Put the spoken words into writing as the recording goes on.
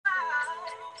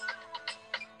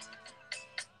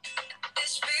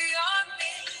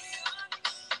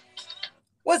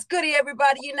What's goody,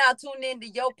 everybody? You're now tuned in to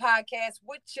your podcast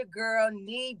with your girl,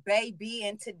 Nee Baby.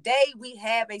 And today we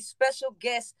have a special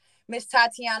guest, Miss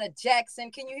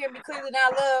T.Jackson. Can you hear me clearly now,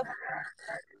 love?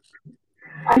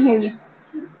 I hear you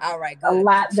All right, a good.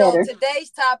 lot So better. today's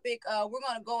topic, we're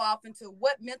going to go off into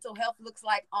what mental health looks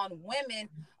like on women,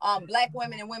 Black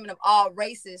women and women of all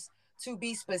races. To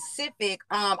be specific,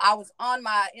 I was on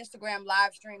my Instagram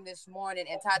live stream this morning,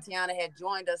 and Tatiana had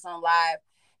joined us on live,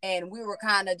 and we were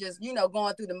kind of just,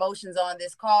 going through the motions on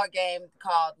this card game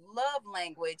called Love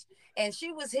Language, and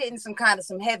she was hitting some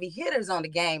heavy hitters on the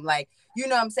game, like, you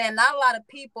know what I'm saying? Not a lot of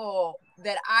people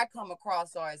that I come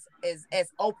across are as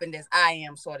open as I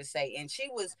am, sort of say. And she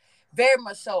was very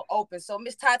much so open. So,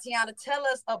 Miss Tatiana, tell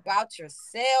us about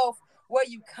yourself, where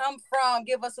you come from.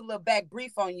 Give us a little back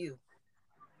brief on you.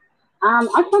 I'm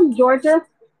from Georgia.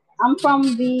 I'm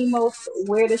from the most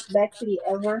weirdest back city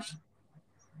ever.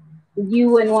 You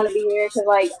wouldn't want to be here because,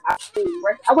 like,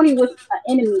 I wouldn't even wish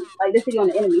an enemy, like, this city on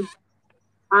the enemy. You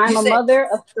I'm a said mother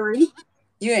of three.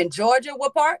 you're in Georgia.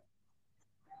 What part?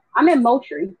 I'm in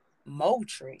Moultrie.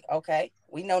 Moultrie. Okay.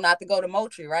 We know not to go to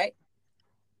Moultrie, right?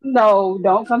 No,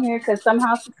 don't come here because some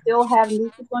houses still have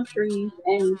nooses on trees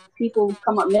and people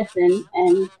come up missing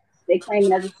and they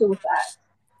claim it as a suicide.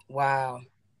 Wow.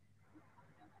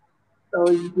 So,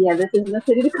 yeah, this isn't a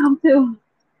city to come to.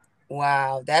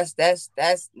 Wow. That's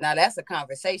a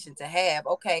conversation to have.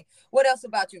 Okay. What else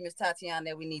about you, Miss Tatiana,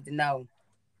 that we need to know?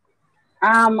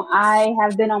 I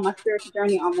have been on my spiritual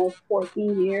journey almost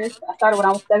 14 years. I started when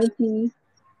I was 17.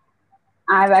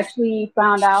 I've actually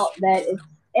found out that it's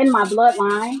in my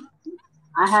bloodline.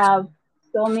 I have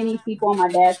so many people on my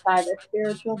dad's side that's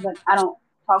spiritual, but I don't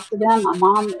talk to them. My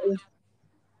mom is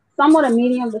somewhat a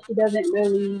medium, but she doesn't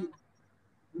really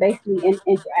basically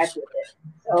interact with it.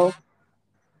 So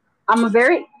I'm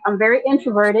very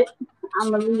introverted.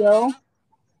 I'm a Leo.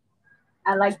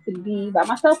 I like to be by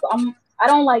myself. I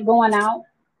don't like going out.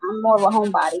 I'm more of a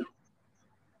homebody.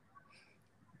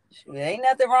 There ain't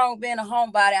nothing wrong with being a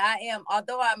homebody.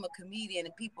 Although I'm a comedian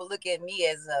and people look at me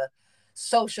as a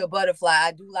social butterfly,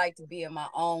 I do like to be in my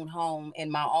own home,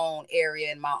 in my own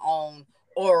area, in my own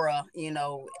aura.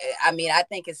 I mean, I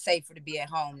think it's safer to be at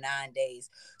home nowadays.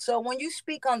 So when you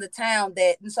speak on the town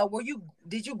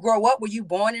did you grow up? Were you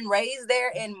born and raised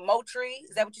there in Moultrie?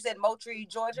 Is that what you said, Moultrie,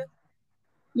 Georgia?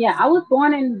 Yeah, I was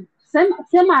born in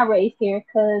semi raised here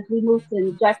because we moved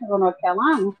to Jacksonville, North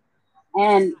Carolina.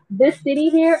 And this city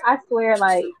here, I swear,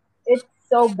 like it's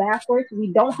so backwards. We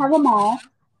don't have a mall.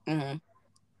 Mm-hmm.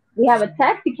 We have a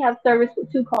taxi cab service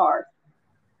with two cars,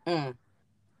 Mm.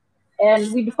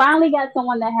 and we finally got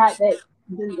someone that had that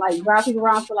did, like drive people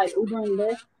around for like Uber and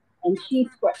Lyft, and she's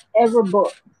forever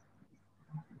booked.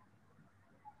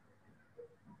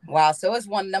 Wow, so it's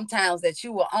one of them towns that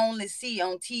you will only see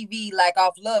on TV, like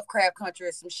off Lovecraft Country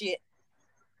or some shit.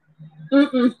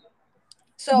 Mm-mm. You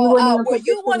So, wouldn't even were put this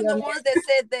you one city of the on ones there. that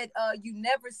said that you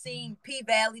never seen P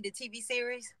Valley, the TV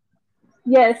series?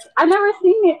 Yes, I never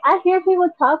seen it. I hear people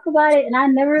talk about it, and I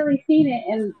never really seen it.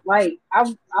 And like,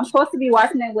 I'm supposed to be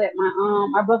watching it with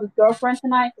my brother's girlfriend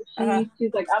tonight. So Uh huh.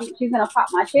 she's like, she's gonna pop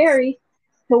my cherry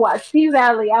to watch P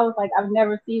Valley. I was like, I've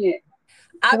never seen it.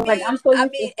 I Cause like mean, I'm so I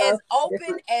used to mean, stuff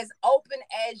different. as open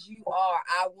as you are,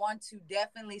 I want to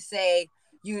definitely say,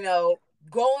 you know,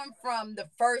 going from the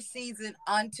first season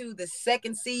onto the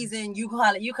second season, you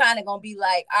kind of gonna be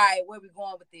like, all right, where we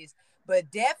going with this?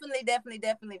 But definitely, definitely,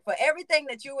 definitely, for everything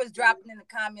that you was dropping in the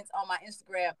comments on my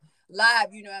Instagram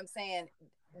live, you know what I'm saying.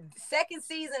 Second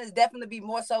season is definitely be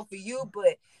more so for you,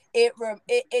 but it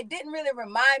didn't really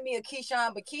remind me of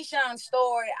Keyshawn, but Keyshawn's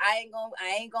story, I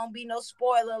ain't gonna be no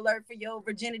spoiler alert for your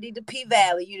virginity to P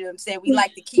Valley. You know what I'm saying? We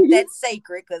like to keep that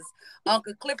sacred because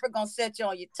Uncle Clifford gonna set you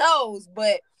on your toes.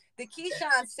 But the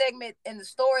Keyshawn segment and the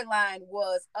storyline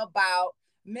was about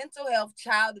mental health,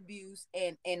 child abuse,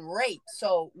 and rape.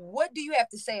 So what do you have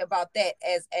to say about that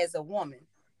as a woman?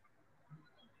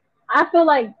 I feel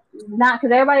like not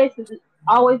because everybody is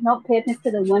always not pay attention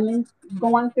to the women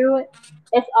going through it.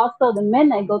 It's also the men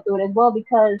that go through it as well.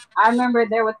 Because I remember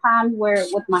there were times where,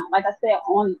 with my, like I said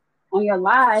on your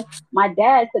live, my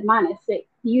dad took mine at 6.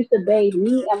 He used to bathe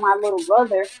me and my little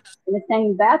brother in the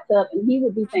same bathtub, and he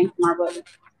would do things to my brother.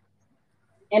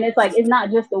 And it's like it's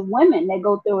not just the women that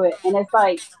go through it, and it's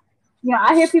like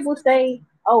I hear people say,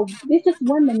 "Oh, it's just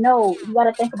women." No, you got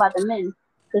to think about the men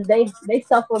because they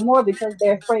suffer more because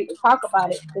they're afraid to talk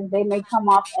about it because they may come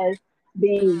off as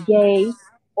being gay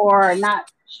or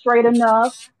not straight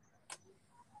enough.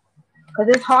 Because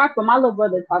it's hard for my little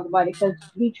brother to talk about it because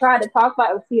he tried to talk about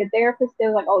it with see a therapist. They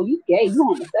were like, "Oh, you gay, you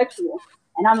homosexual,"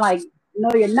 and I'm like,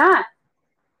 "No, you're not."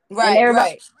 And Right, everybody,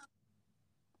 right.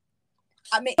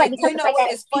 I mean, like because you the know fact what?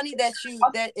 that It's funny that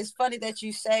it's funny that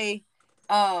you say,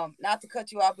 not to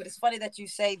cut you off, but it's funny that you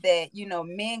say that,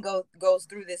 men goes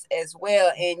through this as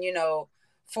well. And,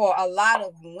 for a lot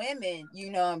of women,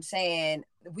 what I'm saying,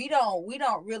 we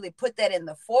don't really put that in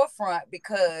the forefront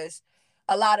because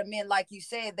a lot of men, like you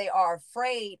said, they are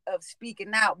afraid of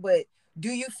speaking out. But do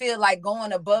you feel like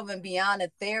going above and beyond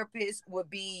a therapist would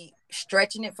be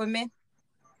stretching it for men?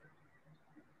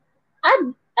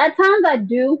 I at times I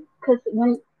do because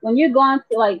when you're going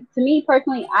to like to me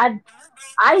personally, I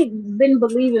didn't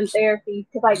believe in therapy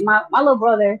because like my little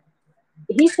brother,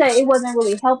 he said it wasn't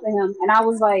really helping him, and I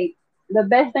was like, the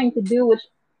best thing to do was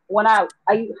when I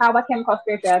how I came across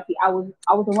spirituality, I was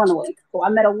a runaway. So I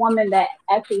met a woman that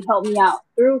actually helped me out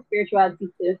through spirituality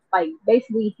to like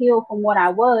basically heal from what I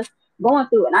was going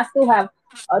through, and I still have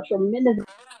a tremendous.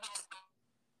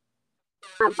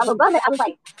 My little brother, I was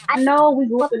like, I know we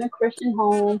grew up in a Christian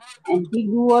home, and he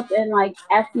grew up in like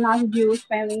Ashkenazi Jewish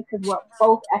family because we're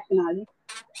both Ashkenazi.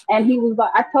 And he was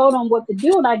like, I told him what to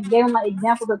do, and I gave him like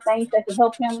examples of things that could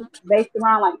help him based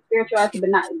around like spirituality, but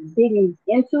not digging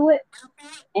into it.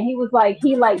 And he was like,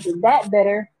 he liked that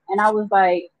better. And I was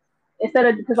like, instead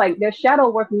of because like there's shadow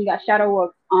work and you got shadow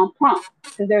work prompts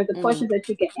because there's the Mm-hmm. questions that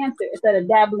you can answer instead of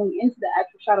dabbling into the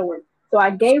actual shadow work. So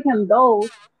I gave him those,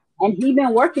 and he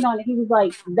been working on it. He was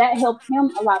like, that helped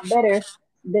him a lot better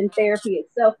than therapy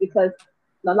itself because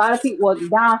a lot of people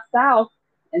down south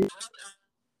and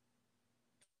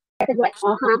because like,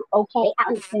 okay, I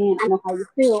understand, I know how you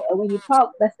feel. And when you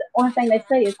talk, that's the only thing they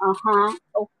say is,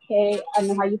 okay, I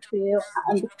know how you feel,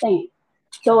 I understand.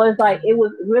 So it's like, it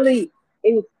was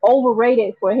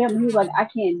overrated for him. He was like, I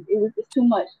can't, it's too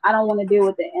much. I don't want to deal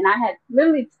with it. And I had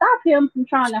literally stopped him from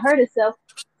trying to hurt himself.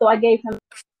 So I gave him,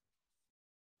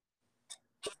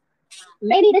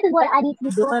 maybe this is what I need to be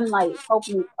doing, like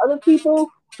helping other people.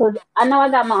 Because I know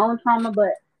I got my own trauma,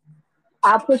 but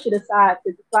I'll push it aside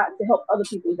to try to help other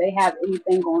people if they have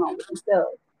anything going on with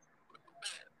themselves.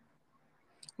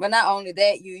 But not only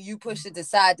that, you pushed it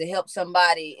aside to help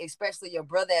somebody, especially your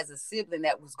brother as a sibling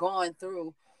that was going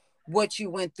through what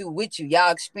you went through with you.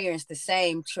 Y'all experienced the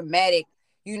same traumatic,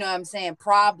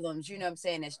 problems,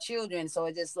 as children. So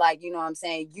it's just like, you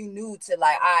knew to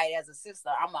like, all right, as a sister,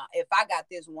 if I got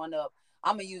this one up,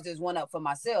 I'm gonna use this one up for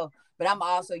myself, but I'm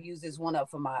also use this one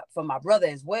up for my brother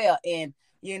as well. And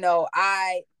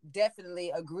I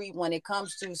definitely agree when it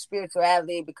comes to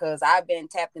spirituality because I've been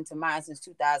tapped into mine since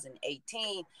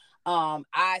 2018.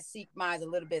 I seek mine a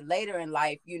little bit later in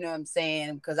life,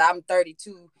 because I'm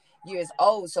 32 years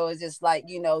old. So it's just like,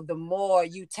 the more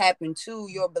you tap into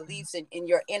your beliefs and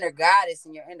your inner goddess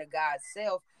and your inner God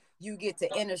self, you get to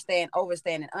understand,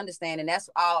 overstand, and understand. And that's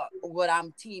all what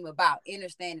I'm team about: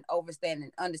 understanding, overstanding,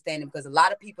 and understanding. Because a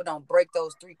lot of people don't break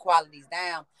those three qualities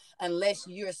down unless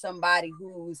you're somebody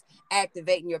who's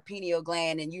activating your pineal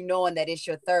gland and you knowing that it's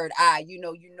your third eye. You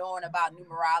knowing about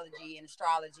numerology and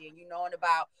astrology, and you knowing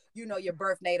about your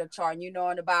birth natal chart, and you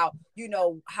knowing about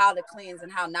how to cleanse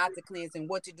and how not to cleanse and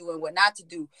what to do and what not to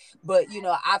do. But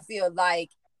I feel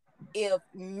like if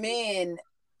men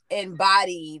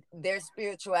embodied their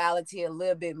spirituality a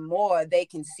little bit more, they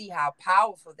can see how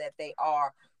powerful that they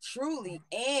are truly,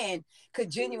 and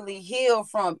could genuinely heal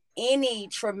from any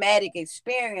traumatic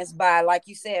experience by, like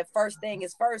you said, first thing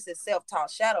is first is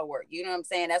self-taught shadow work. You know what I'm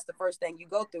saying? That's the first thing you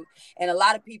go through. And a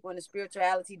lot of people in the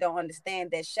spirituality don't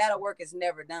understand that shadow work is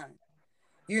never done.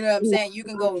 You know what I'm saying? You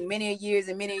can go many years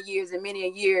and many years and many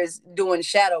years doing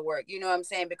shadow work. You know what I'm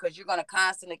saying? Because you're going to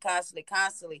constantly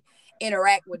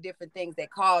interact with different things that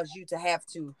cause you to have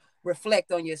to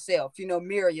reflect on yourself,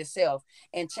 mirror yourself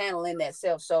and channel in that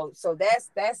self. So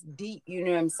that's deep. You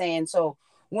know what I'm saying? So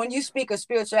when you speak of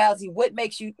spirituality, what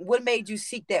made you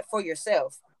seek that for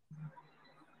yourself?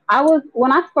 I was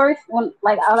when I first when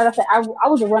like I said I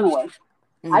was a runaway.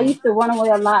 I Mm-hmm. used to run away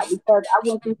a lot because I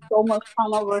went through so much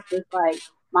trauma versus like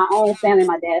my own family,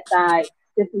 my dad's side,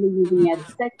 simply using me as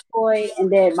a sex toy,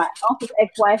 and then my uncle's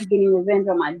ex-wife getting revenge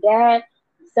on my dad,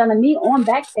 selling me on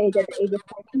Backstage at the age of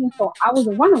 14. So I was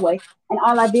a runaway, and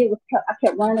all I did was I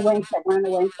kept running away and kept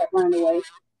running away and kept running away.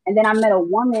 And then I met a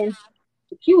woman.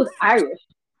 She was Irish,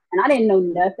 and I didn't know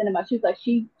nothing about. She was like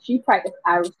she practiced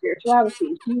Irish spirituality,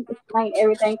 and she explained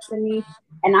everything to me,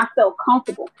 and I felt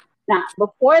comfortable. Now,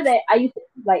 before that, I used to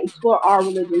like explore all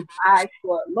religions. I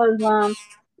explored Muslim,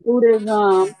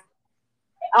 Buddhism,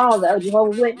 all the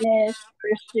Jehovah's Witness,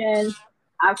 Christian.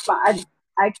 I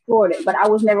explored it, but I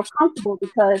was never comfortable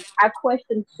because I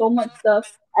questioned so much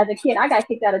stuff. As a kid, I got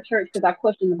kicked out of church because I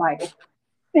questioned the Bible.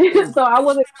 Mm. So I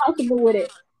wasn't comfortable with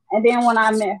it. And then when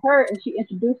I met her and she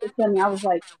introduced it to me, I was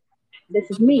like, this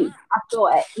is me. I feel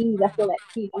at ease. I feel at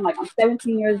peace. I'm like, I'm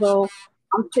 17 years old.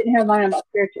 I'm sitting here learning about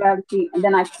spirituality, and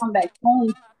then I come back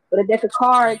home with a deck of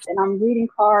cards, and I'm reading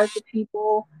cards to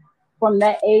people from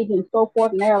that age and so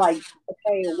forth, and they're like,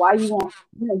 okay, why you want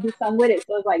do something with it?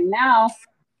 So it's like now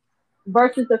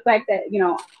versus the fact that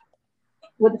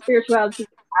with the spirituality,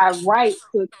 I write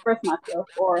to express myself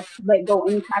or let go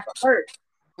any type of hurt.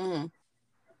 Mm-hmm.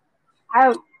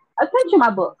 I sent you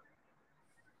my book.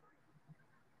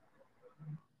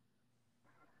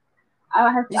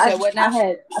 I have You said what now? I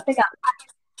had I think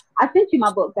I sent you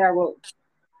my book that I wrote.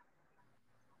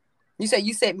 You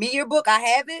sent me your book. I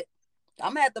have it.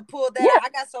 I'm gonna have to pull that Yeah, out. I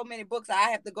got so many books. I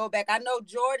have to go back. I know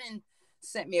Jordan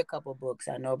sent me a couple books.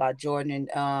 I know about Jordan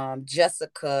and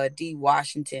Jessica D.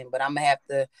 Washington, but I'm gonna have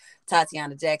to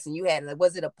Tatiana Jackson. You had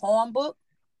was it a poem book?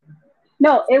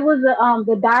 no, it was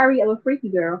the Diary of a Freaky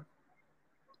Girl.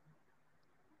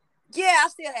 Yeah, I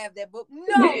still have that book.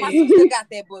 No, my sister got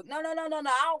that book. No, no, no, no, no.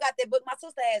 I don't got that book. My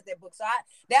sister has that book. So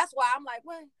that's why I'm like,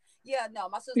 what? Yeah, no,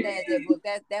 my sister has that book.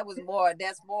 That was more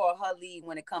that's more her lead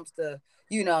when it comes to,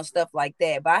 stuff like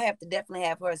that. But I have to definitely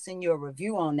have her send you a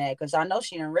review on that because I know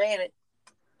she done read it.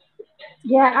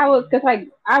 Yeah, I was because like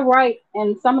I write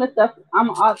and some of the stuff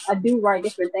I do write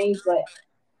different things, but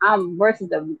I'm versus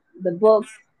the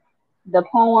books, the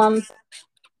poems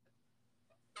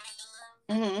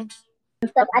Mm-hmm. and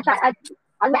stuff. I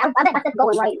let myself go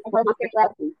and write as well as my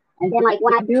spirituality. And then like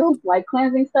when I do like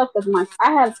cleansing stuff, because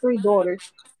I have three daughters,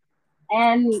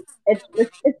 and it's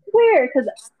weird because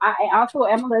I also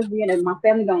am a lesbian, and my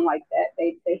family don't like that.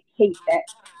 They hate that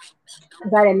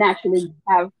because I didn't actually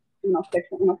have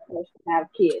sexual intercourse and have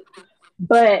kids.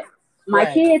 But my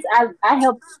Right. kids, I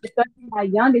help, especially my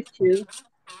youngest two.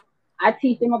 I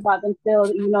teach them about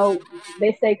themselves.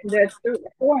 They say because they're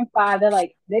 4 and 5, they're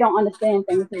like they don't understand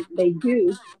things that they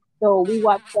do. So we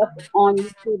watch stuff on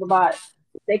YouTube about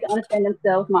they can understand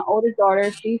themselves. My oldest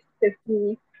daughter, she's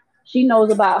 15. She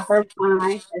knows about her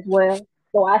kind as well.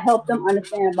 So I help them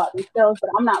understand about themselves, but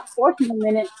I'm not forcing them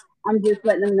in it. I'm just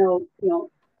letting them know,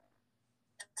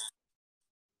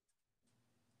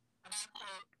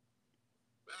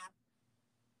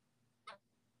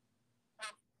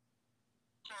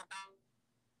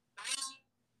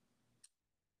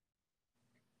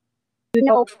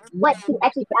 what is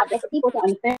actually out there for people to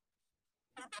understand.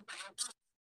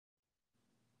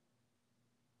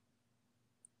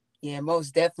 Yeah,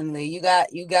 most definitely. You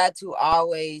got to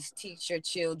always teach your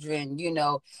children,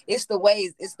 it's the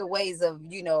ways of,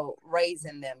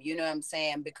 raising them, you know what I'm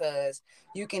saying? Because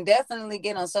you can definitely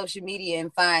get on social media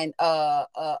and find a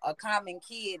common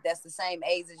kid that's the same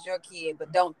age as your kid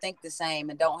but don't think the same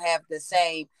and don't have the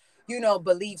same,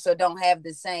 beliefs or don't have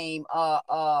the same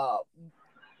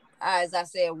as I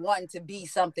said, wanting to be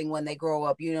something when they grow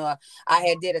up. I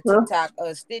had did a Well, TikTok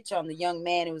stitch on the young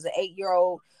man. It was an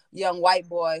 8-year-old young white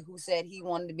boy who said he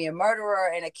wanted to be a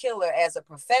murderer and a killer as a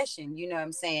profession. You know what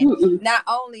I'm saying? mm-mm. Not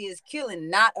only is killing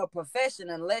not a profession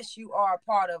unless you are a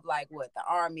part of like what the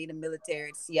army, the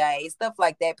military, the CIA, stuff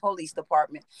like that, police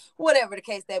department, whatever the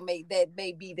case that may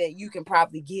be, that you can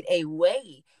probably get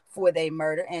away for they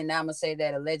murder. And I'm gonna say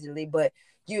that allegedly, but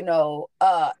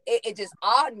it just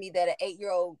awed me that an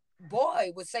 8-year-old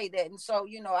boy would say that. And so,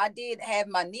 I did have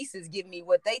my nieces give me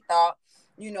what they thought,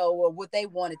 or what they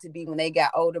wanted to be when they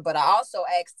got older. But I also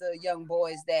asked the young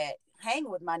boys that hang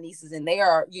with my nieces, and they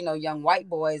are, young white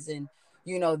boys, and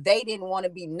they didn't want to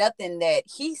be nothing that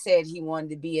he said he wanted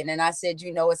to be. And then I said,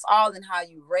 it's all in how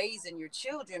you raising your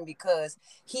children, because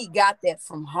he got that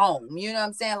from home. You know what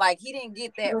I'm saying? Like, he didn't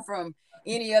get that from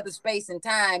any other space and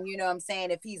time. You know what I'm saying?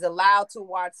 If he's allowed to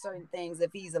watch certain things, if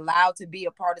he's allowed to be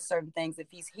a part of certain things, if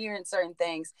he's hearing certain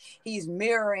things, he's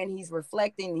mirroring, he's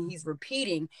reflecting, and he's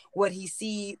repeating what he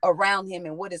sees around him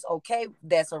and what is okay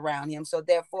that's around him. So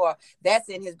therefore, that's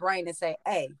in his brain to say,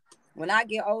 hey, when I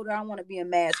get older, I want to be a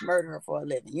mass murderer for a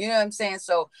living. You know what I'm saying?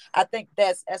 So I think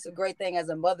that's a great thing as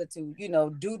a mother to,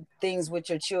 do things with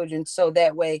your children so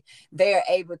that way they are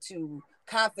able to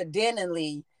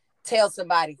confidently tell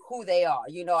somebody who they are.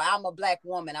 I'm a black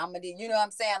woman. You know what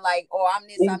I'm saying? Like, or I'm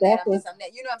this, I'm that, I'm Exactly. this, I'm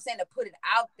that. You know what I'm saying? To put it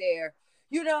out there.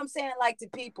 You know what I'm saying? Like, to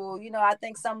people, I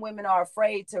think some women are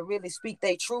afraid to really speak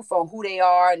their truth on who they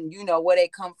are and, where they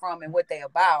come from and what they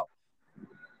about.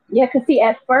 Yeah, cause see,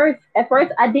 at first,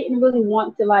 I didn't really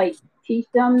want to like teach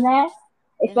them that,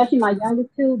 especially Mm-hmm. my youngest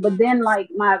two. But then, like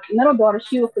my middle daughter,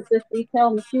 she would consistently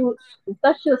tell me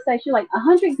stuff she'll say. She like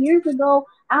 100 years ago,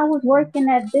 I was working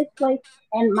at this place,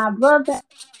 and my brother.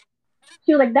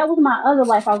 She was like, that was my other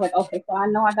life. I was like, okay, so I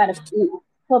know I gotta,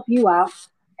 help you out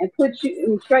and put you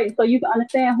in straight so you can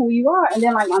understand who you are. And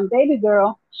then like my baby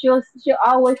girl, she'll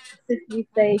always consistently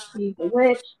say she's a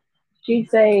witch. She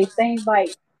say things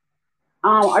like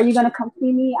Are you gonna come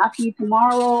see me? I'll see you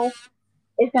tomorrow.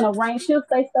 It's gonna rain. She'll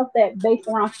say stuff that based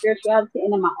around spirituality.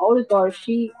 And then my oldest daughter,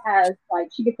 she has like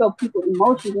she can feel people's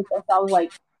emotions and stuff. So I was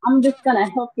like, I'm just gonna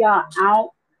help y'all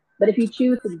out. But if you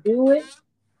choose to do it,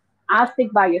 I'll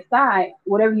stick by your side.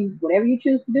 Whatever you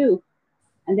choose to do.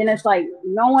 And then it's like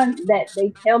knowing that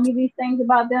they tell me these things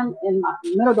about them. And my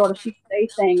middle daughter, she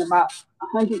stays saying about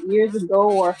 100 years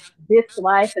ago or this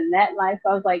life and that life.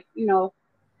 So I was like,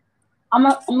 I'm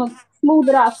gonna smooth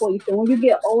it out for you. So when you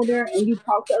get older and you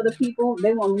talk to other people,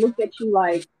 they won't look at you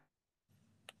like,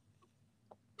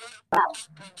 because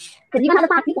you're gonna have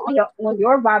to find people on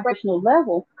your vibrational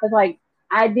level. Because like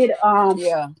I did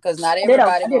Yeah, because not I did a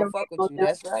everybody I did a gonna reading fuck with on you. them.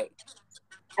 That's right.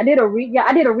 I did a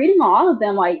reading on all of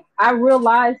them. Like I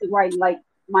realized right like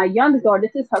my youngest daughter,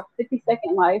 this is her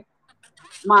 52nd life.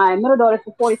 My middle daughter's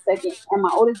her 42nd, and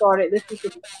my oldest daughter, this is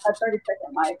her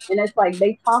 32nd life. And it's like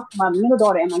they talk, my middle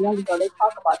daughter and my youngest daughter, they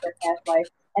talk about their past life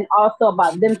and also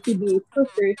about them two being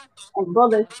sisters and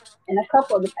brothers in a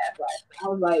couple of the past lives. I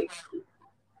was like,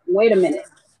 wait a minute,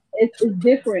 it's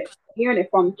different hearing it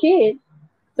from kids.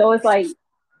 So it's like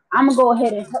I'm gonna go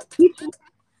ahead and help teach them,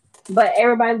 but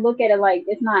everybody look at it like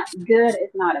it's not good,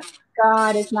 it's not of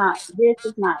God, it's not this,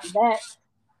 it's not that.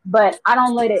 But I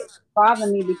don't let it bother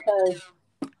me because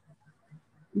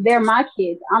they're my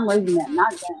kids. I'm raising them,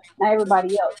 not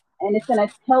everybody else. And it's gonna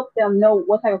help them know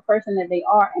what type of person that they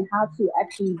are and how to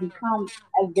actually become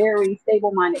a very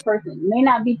stable-minded person. It may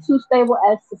not be too stable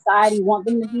as society want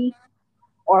them to be,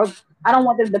 or I don't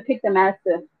want them to depict them as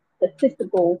the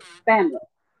statistical family.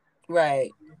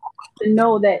 Right. To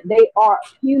know that they are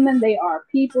human, they are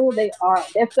people, their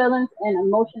feelings and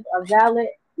emotions are valid.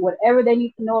 Whatever they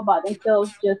need to know about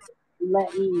themselves, just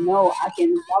let me know. I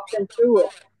can walk them through it.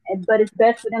 But it's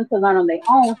best for them to learn on their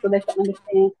own so they can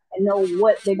understand and know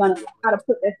what they're gonna how to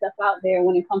put their stuff out there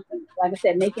when it comes to, like I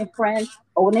said, making friends,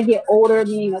 or when they get older,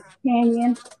 being a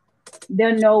companion.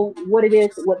 They'll know what it is,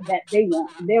 what that they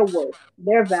want, their worth,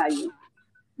 their value,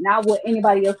 not what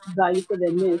anybody else's value for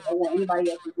them is or what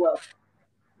anybody else's wealth.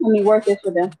 I mean, worth is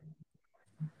for them.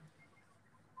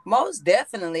 Most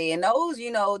definitely, and those,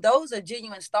 those are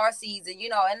genuine star seeds,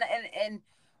 and and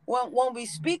when we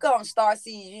speak on star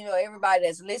seeds, everybody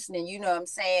that's listening, what I'm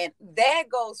saying, that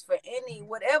goes for any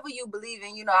whatever you believe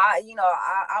in.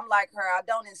 I'm like her. I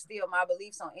don't instill my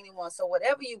beliefs on anyone. So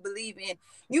whatever you believe in,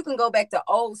 you can go back to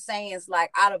old sayings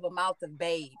like "out of a mouth of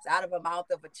babes," "out of a mouth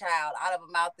of a child," "out of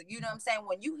a mouth of," what I'm saying.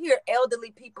 When you hear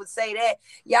elderly people say that,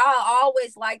 y'all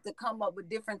always like to come up with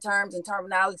different terms and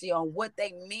terminology on what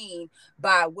they mean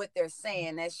by what they're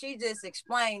saying. And she just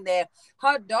explained that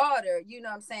her daughter, what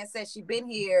I'm saying, said she been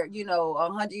here,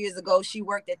 100 years ago. She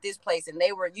worked at this place, and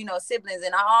they were, siblings.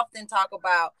 And I often talk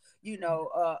about,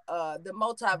 the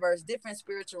multiverse, different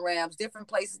spiritual realms, different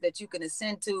places that you can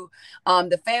ascend to.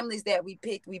 The families that we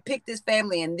picked this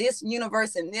family in this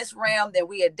universe, in this realm. Then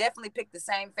we had definitely picked the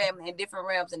same family in different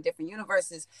realms and different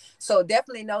universes. So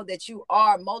definitely know that you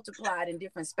are multiplied in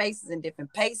different spaces and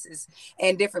different paces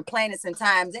and different planets and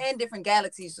times and different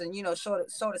galaxies. And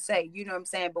so to say, what I'm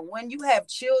saying. But when you have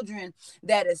children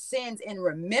that ascends and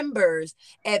remembers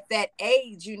at that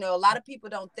age, a lot of people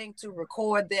don't think to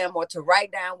record them or to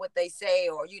write down what they say,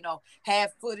 or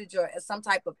have footage or some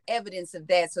type of evidence of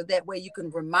that, so that way you can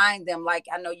remind them. Like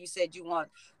I know you said you want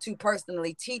to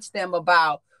personally teach them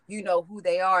about who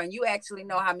they are, and you actually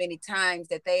know how many times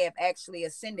that they have actually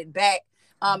ascended back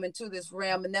into this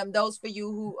realm. And then those for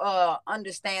you who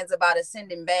understands about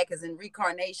ascending back as in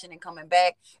reincarnation and coming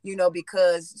back,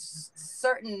 because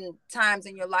certain times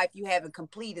in your life you haven't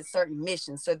completed certain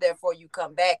missions, so therefore you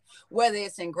come back, whether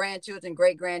it's in grandchildren,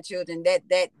 great grandchildren, that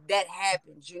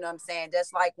happens. I'm saying.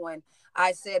 Just like when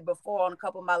I said before on a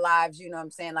couple of my lives,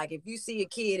 I'm saying, like if you see a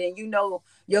kid and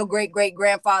your great great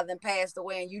grandfather passed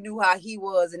away and you knew how he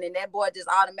was, and then that boy just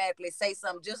automatically say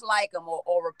something just like him,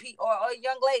 or repeat, or a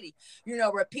young lady,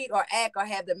 repeat or act or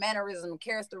have the mannerism,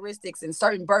 characteristics, and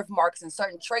certain birthmarks and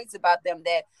certain traits about them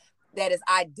that is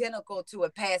identical to a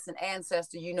passing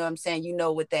ancestor, what I'm saying,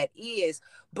 what that is.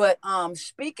 But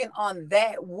speaking on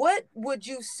that, what would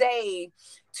you say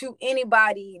to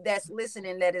anybody that's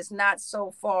listening that is not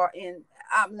so far in,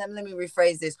 let me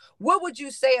rephrase this. What would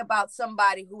you say about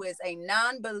somebody who is a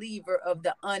non-believer of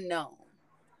the unknown?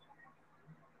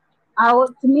 To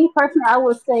me personally, I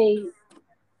would say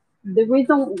the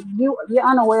reason you're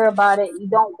unaware about it, you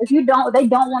don't if you don't they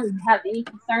don't want to have any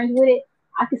concerns with it.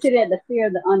 I consider that the fear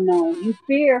of the unknown. You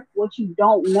fear what you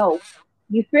don't know.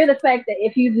 You fear the fact that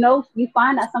if you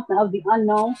find out something of the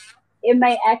unknown, it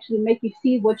may actually make you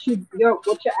see what your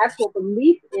actual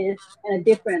belief is in a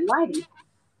different lighting.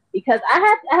 because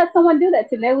I had someone do that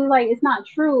to me. They was like, it's not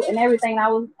true and everything.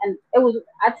 And it was,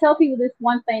 I tell people this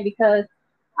one thing because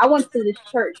I went to this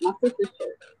church, my sister's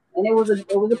church, and it was a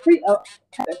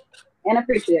pastor and a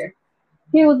preacher there.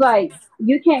 He was like,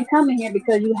 you can't come in here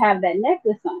because you have that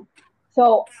necklace on.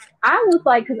 So I was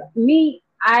like, cause me,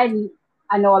 I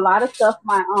know a lot of stuff.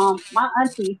 My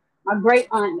auntie, my great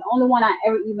aunt, the only one I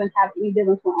ever even have any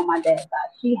dealings with on my dad's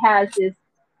side, she has this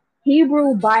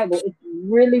Hebrew Bible. It's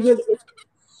it's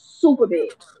super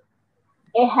big.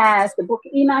 It has the book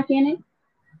of Enoch in it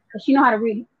because she know how to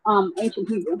read ancient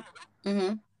Hebrew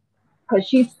Mm-hmm. because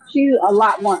she's a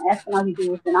lot more Ashkenazi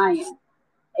Jewish than I am.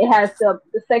 It has the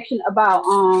section about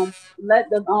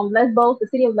Lesbos, the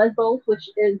city of Lesbos, which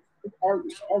is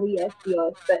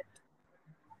Lesbos, but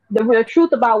the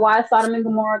truth about why Sodom and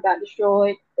Gomorrah got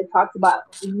destroyed. It talks about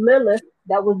Lilith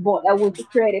that was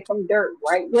created from dirt,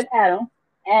 right, with Adam.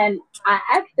 And I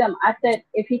asked him, I said,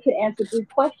 if he could answer 3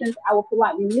 questions, I would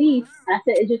politely leave. And I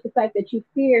said, it's just the fact that you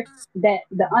fear that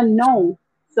the unknown.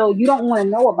 So you don't want to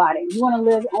know about it. You want to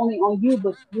live only on you,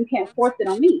 but you can't force it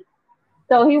on me.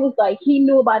 So he was like, he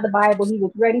knew about the Bible, he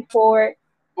was ready for it.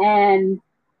 And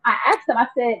I asked him, I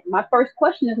said, my first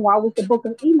question is, why was the book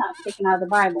of Enoch taken out of the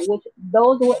Bible? Which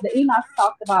those are what the Enoch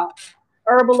talked about,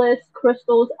 herbalists,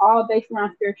 crystals, all based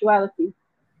around spirituality.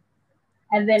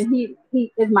 And then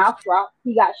his mouth dropped,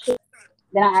 he got shook.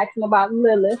 Then I asked him about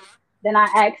Lilith. Then I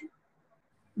asked,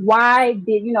 why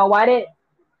did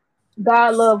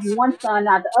God love one son,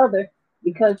 not the other?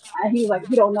 Because he was like,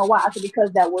 he don't know why. I said, because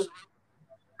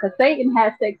Satan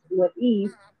had sex with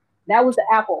Eve. That was the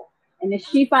apple. And then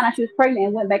she found out she was pregnant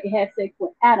and went back and had sex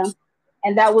with Adam.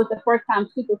 And that was the first time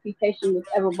superfetation was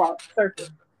ever brought to surface.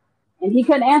 And he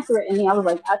couldn't answer it. And then I was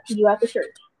like, I'll see you at the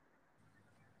church.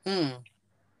 Mm.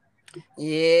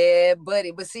 Yeah,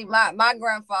 buddy. But see, my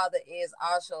grandfather is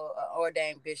also an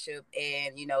ordained bishop,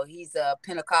 and he's a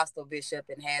Pentecostal bishop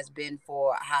and has been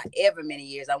for however many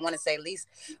years. I want to say at least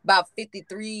about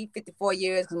 53, 54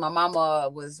 years, because my mama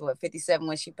was 57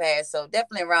 when she passed. So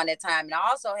definitely around that time. And I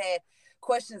also had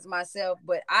questions myself,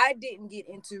 but I didn't get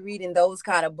into reading those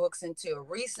kind of books until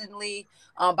recently,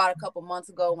 about a couple months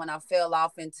ago, when I fell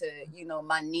off into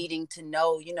my needing to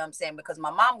know, what I'm saying, because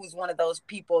my mom was one of those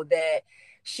people that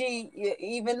she,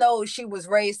 even though she was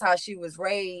raised how she was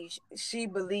raised, she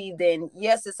believed in,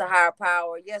 yes, it's a higher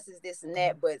power, yes, it's this and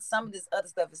that, but some of this other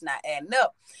stuff is not adding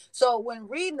up. So when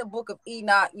reading the book of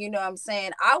Enoch, what I'm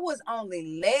saying, I was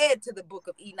only led to the book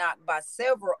of Enoch by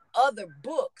several other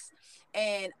books.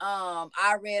 And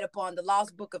I read upon the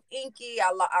lost book of Enki.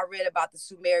 I read about the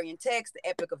Sumerian text, the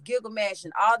Epic of Gilgamesh,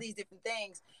 and all these different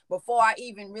things before I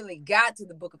even really got to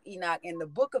the book of Enoch. And the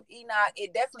book of Enoch,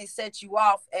 it definitely sets you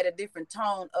off at a different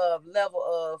tone of level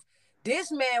of,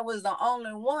 this man was the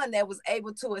only one that was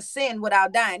able to ascend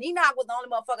without dying. Enoch was the only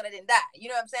motherfucker that didn't die. You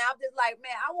know what I'm saying? I'm just like,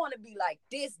 man, I want to be like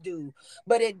this dude.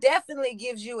 But it definitely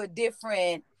gives you a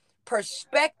different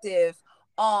perspective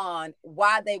on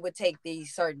why they would take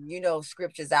these certain,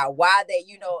 scriptures out, why they,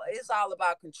 it's all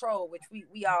about control, which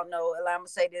we all know. And I'm gonna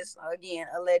say this again,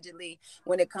 allegedly,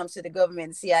 when it comes to the government,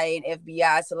 the CIA and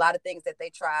FBI, it's a lot of things that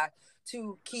they try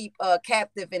to keep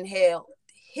captive and held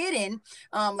hidden.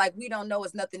 Like, we don't know,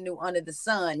 it's nothing new under the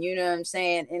sun, you know what I'm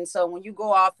saying? And so when you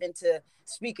go off into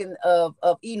speaking of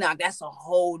Enoch, that's a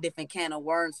whole different can of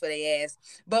worms for their ass.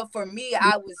 But for me,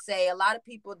 I would say a lot of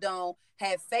people don't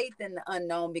have faith in the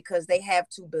unknown because they have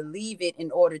to believe it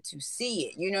in order to see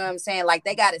it. You know what I'm saying? Like,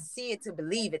 they got to see it to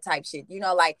believe it type shit.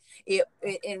 Like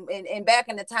and back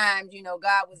in the times,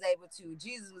 God was able to,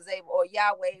 Jesus was able, or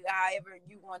Yahweh, however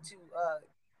you want to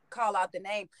call out the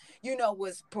name,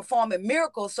 was performing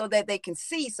miracles so that they can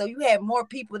see. So you have more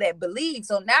people that believe.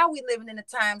 So now we living in the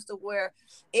times to where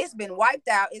it's been wiped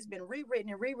out. It's been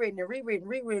rewritten and rewritten and rewritten,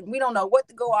 rewritten. We don't know what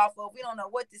to go off of. We don't know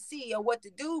what to see or what to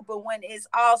do. But when it's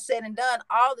all said and done,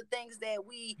 all the things that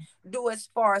we do as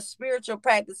far as spiritual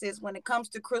practices, when it comes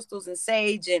to crystals and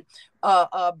sage and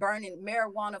burning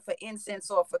marijuana for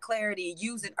incense or for clarity,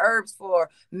 using herbs for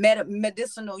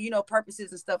medicinal,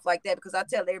 purposes and stuff like that. Because I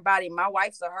tell everybody, my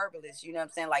wife's a herbalist, you know what I'm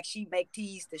saying? Like, she make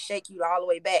teas to shake you all the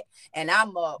way back. And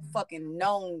I'm a fucking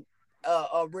known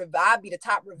I'll be the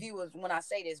top reviewers when I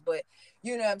say this, but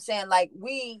you know what I'm saying? Like,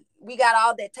 we got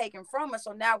all that taken from us.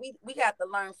 So now we got to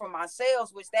learn from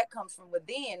ourselves, which that comes from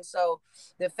within. So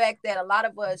the fact that a lot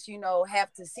of us,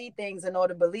 have to see things in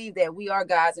order to believe that we are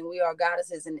gods and we are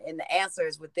goddesses, and the answer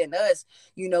is within us.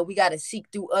 We got to seek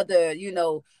through other,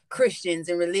 Christians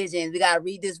and religions. We got to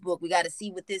read this book. We got to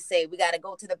see what this say. We got to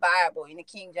go to the Bible in the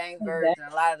King James Exactly. Version.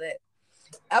 A lot of that.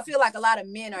 I feel like a lot of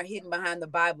men are hidden behind the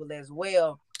Bible as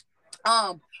well.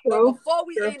 But True. before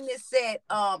we True. end this set,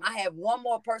 I have one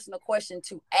more personal question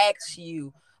to ask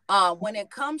you. When it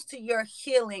comes to your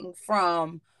healing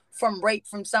from rape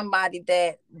from somebody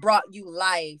that brought you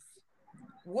life,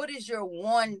 what is your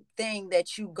one thing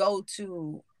that you go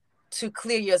to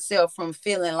clear yourself from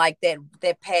feeling like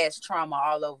that past trauma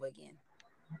all over again?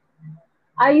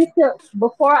 I used to,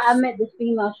 before I met this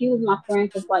female, she was my friend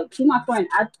because like she my friend.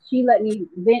 She let me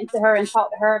vent to her and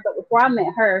talk to her. But before I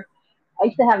met her, I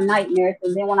used to have nightmares,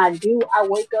 and then when I do, I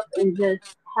wake up and just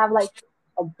have like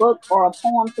a book or a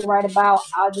poem to write about.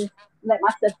 I'll just let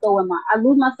myself go in I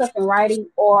lose myself in writing,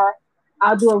 or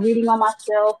I'll do a reading on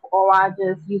myself, or I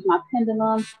just use my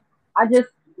pendulum. I just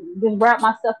wrap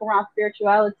myself around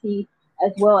spirituality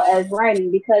as well as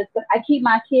writing because I keep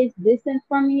my kids distance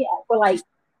from me for like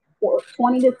for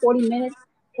 20 to 40 minutes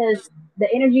because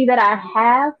the energy that I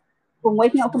have from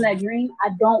waking up from that dream, I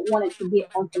don't want it to get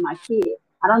onto my kids.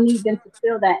 I don't need them to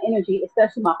feel that energy,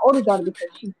 especially my older daughter because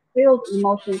she feels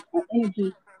emotions and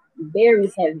energy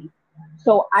very heavy.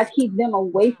 So I keep them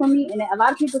away from me. And a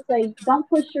lot of people say, don't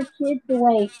push your kids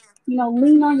away.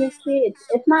 Lean on your kids.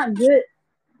 It's not good.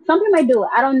 Some people may do it.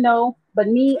 I don't know. But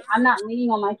me, I'm not leaning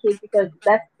on my kids because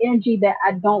that's energy that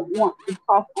I don't want to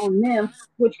toss on them,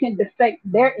 which can defect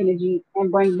their energy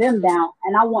and bring them down.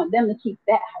 And I want them to keep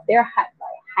their like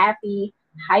happy,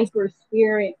 hyper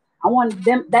spirit. I want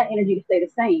them that energy to stay the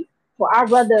same. So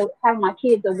I'd rather have my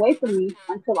kids away from me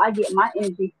until I get my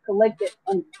energy collected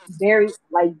and very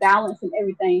like balanced and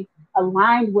everything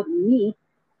aligned with me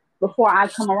before I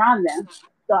come around them.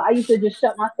 So I used to just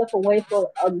shut myself away for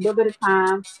a little bit of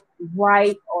time,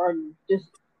 write, or just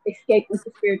escape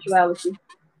into spirituality.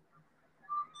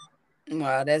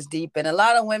 Wow, that's deep. And a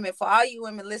lot of women, for all you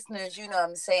women listeners, you know what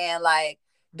I'm saying? Like,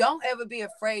 don't ever be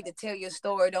afraid to tell your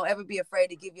story. Don't ever be afraid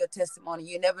to give your testimony.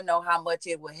 You never know how much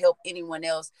it will help anyone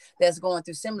else that's going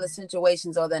through similar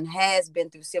situations or then has been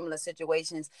through similar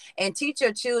situations. And teach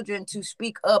your children to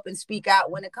speak up and speak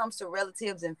out when it comes to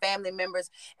relatives and family members.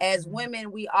 As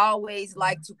women, we always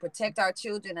like to protect our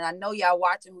children. And I know y'all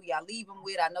watching who y'all leave them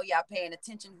with. I know y'all paying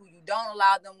attention who you don't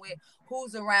allow them with,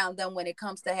 who's around them when it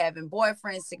comes to having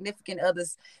boyfriends, significant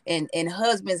others, and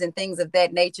husbands and things of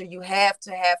that nature. You have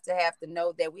to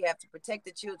know that we have to protect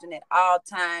the children at all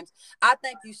times. I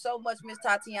thank you so much, Miss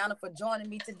Tatiana, for joining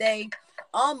me today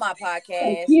on my Thank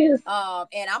podcast. you.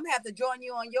 And I'm gonna have to join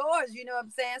you on yours, you know what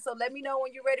I'm saying? So let me know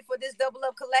when you're ready for this double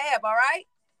up collab, all right?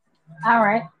 All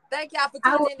right. Thank y'all for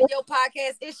I tuning into will. your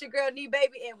podcast. It's your girl, Nee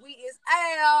Baby, and we is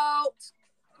out.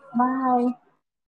 Bye.